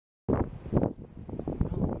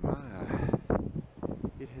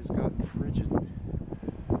gotten frigid.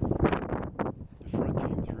 The front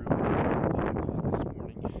came through at 11 o'clock this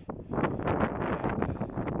morning.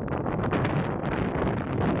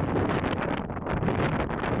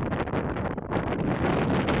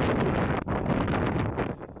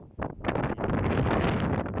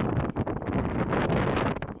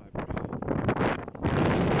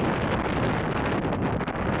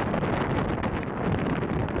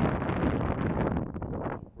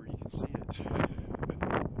 Where you can see it.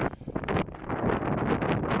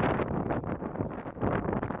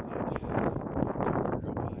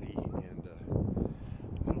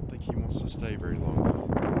 To stay very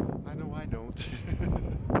long. I know I don't.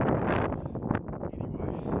 Anyway,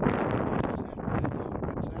 it's Saturday.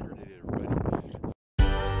 Good Saturday to everybody.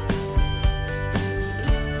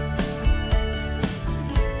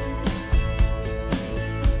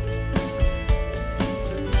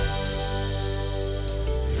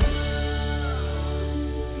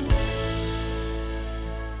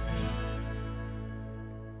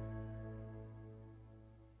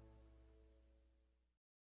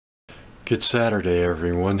 Good Saturday,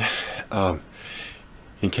 everyone.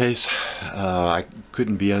 In case I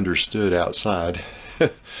couldn't be understood outside,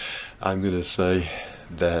 I'm going to say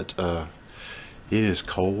that it is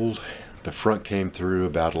cold. The front came through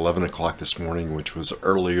about 11 o'clock this morning, which was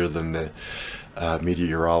earlier than the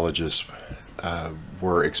meteorologists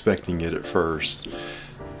were expecting it at first.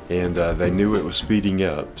 And they knew it was speeding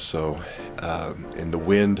up, so and the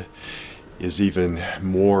wind is even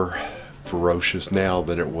more ferocious now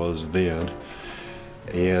than it was then,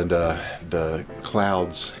 and the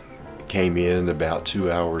clouds came in about 2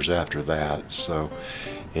 hours after that, so,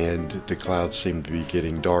 and the clouds seem to be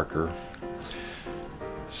getting darker.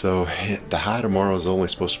 So the high tomorrow is only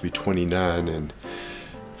supposed to be 29, and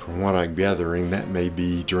from what I'm gathering that may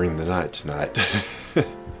be during the night tonight.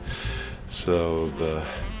 So the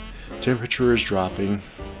temperature is dropping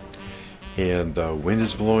and the wind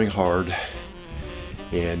is blowing hard.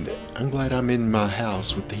 And I'm glad I'm in my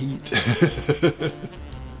house with the heat.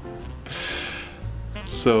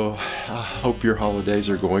 So I hope your holidays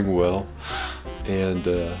are going well, and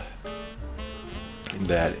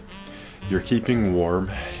that you're keeping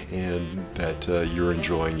warm, and that you're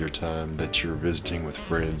enjoying your time, that you're visiting with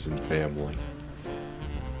friends and family.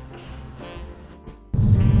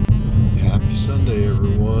 Happy Sunday,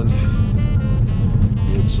 everyone.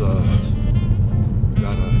 It's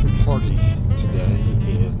got a party today,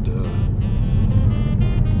 and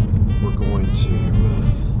we're going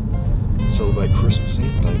to celebrate Christmas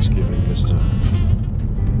and Thanksgiving this time.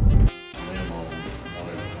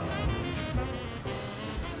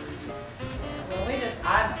 Well,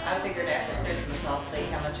 I figured after Christmas I'll see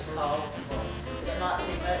how much it costs. If it's not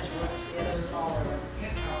too much, we'll just get a smaller one.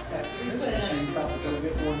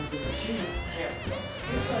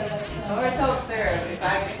 I already told Sarah, if I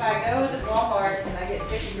go to Walmart and I get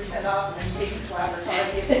 50% off, and then she can swipe her card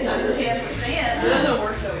and give it another 10%. It doesn't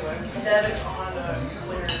work that way. It doesn't. On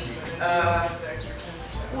clearance. The extra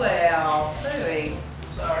 10%. Well, phooey.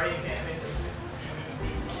 Sorry, you can't make those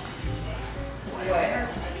 60%. Well,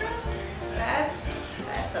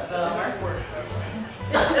 that's a bummer.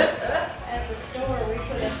 At the store, we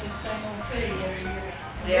put up this same old tree every year.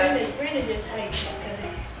 Yeah. Brenda just hates it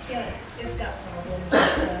because it's got problems and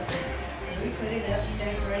stuff. We put it up and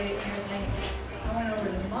decorated and everything. I went over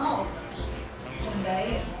to the mall one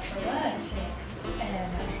day for lunch, and they had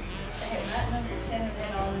right in the center, they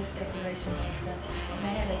had all this decorations and stuff. And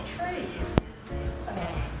they had a tree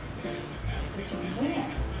that you could win.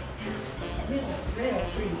 And it was real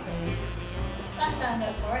pretty big. I signed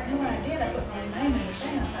up for it, and when I did, I put my name in the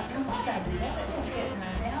thing. I thought, no, why did I do that? That won't fit in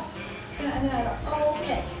our house. You know, and then I thought, oh,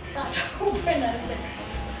 okay. So I told Brenda, I said,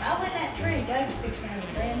 I win that tree. Doug's fixing to have a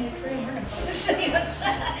brand new tree, and we're going to put this thing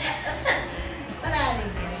outside. But I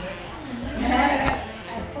didn't bring it. I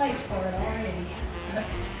had a place for it already.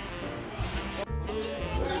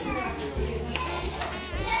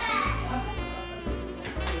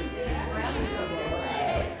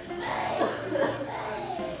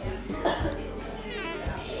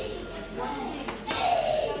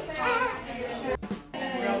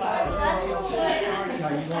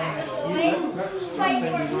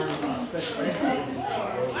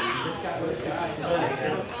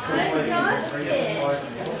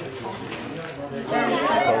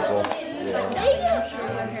 Puzzle.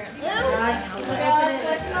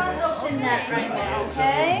 Let's not open that right now,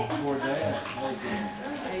 okay?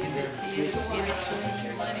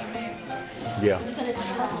 Yeah.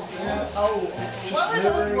 Oh. What were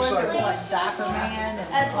those words that was like Diaper Man?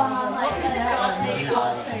 That's behind like that.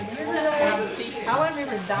 I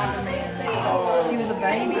remember Diaper Man now. He was a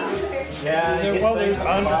baby. There's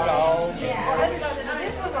underdog.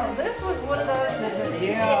 This was one of those that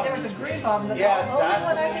there was a group of them. The only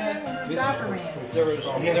one I can remember was Diaper Man. There was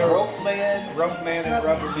Rope Man, and Rubber Man. Rope Man,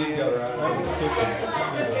 Rubber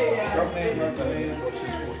Man.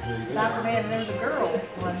 Diaper Man, and there was a girl,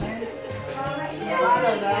 wasn't there? I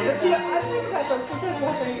don't know, but you know, I think about those sometimes I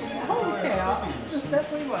think, holy cow, this is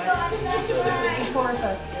definitely what. Of course,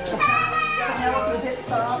 Penelope Pit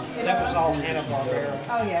Stop. That was all Hanna-Barbera.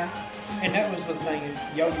 Oh, yeah. And that was the thing,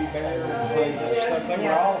 Yogi Bear and all that stuff, they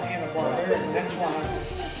were all Hanna-Barbera, and that's why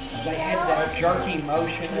they had that jerky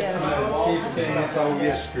motion. That's all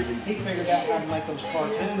yesterday. He figured out how to make those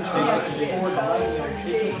cartoons, so he could afford to make them.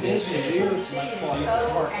 He took this and years to make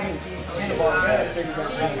cartoons. Hanna-Barbera figured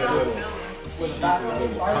out how to do it. With about a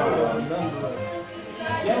number of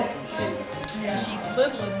She's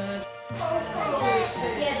swiveling there.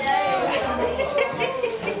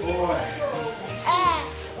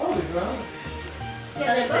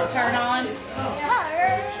 Does it turn on?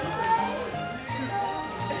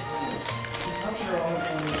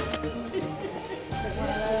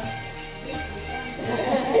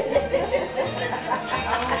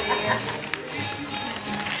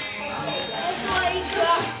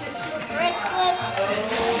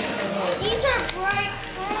 These are bright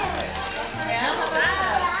colors.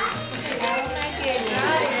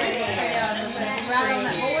 Right on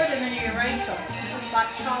that board and then you erase them.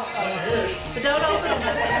 Like chalk color. But don't open them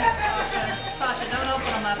up in here. Sasha, don't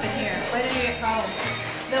open them up in here. Wait till you get home.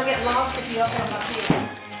 They'll get lost if you open them up here.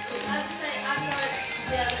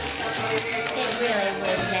 It really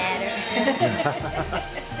wouldn't matter.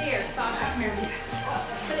 Here, Sasha, come here.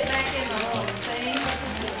 Put it back in the little thing.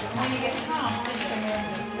 When you get home, so you can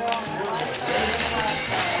go on the light side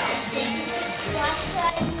and the black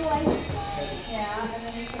side. Yeah, and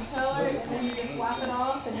then you can color it, and then you just wipe it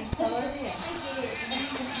off, and you color it in.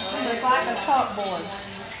 So it's like a chalkboard.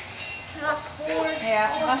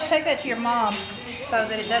 Yeah, I'll take that to your mom so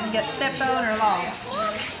that it doesn't get stepped on or lost.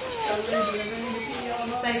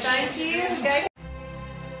 Say thank you, okay?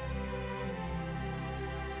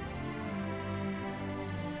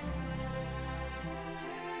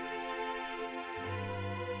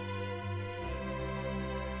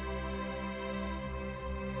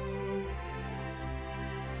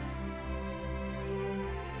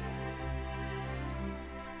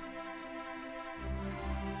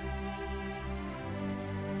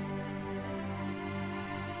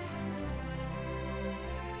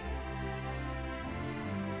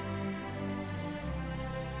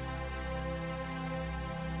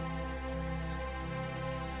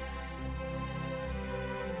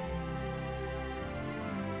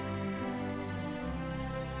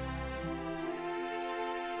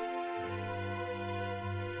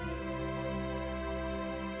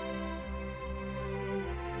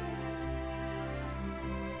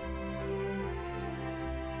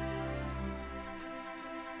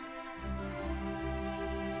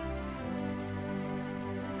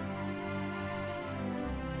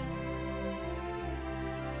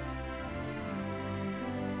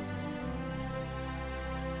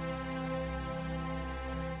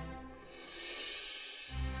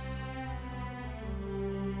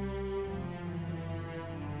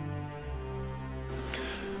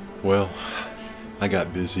 Well, I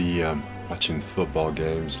got busy watching football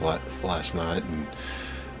games last night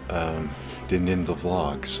and didn't end the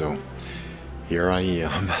vlog, so here I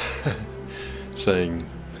am saying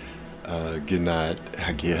good night,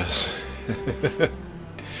 I guess.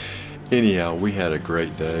 Anyhow, we had a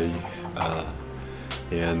great day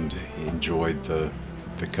and enjoyed the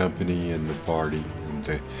company and the party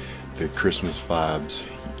and the Christmas vibes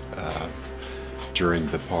during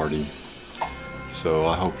the party. So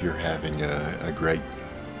I hope you're having a great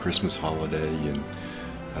Christmas holiday, and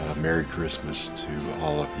Merry Christmas to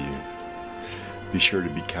all of you. Be sure to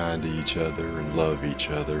be kind to each other and love each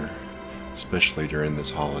other, especially during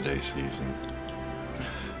this holiday season.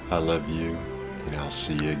 I love you, and I'll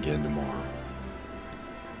see you again tomorrow.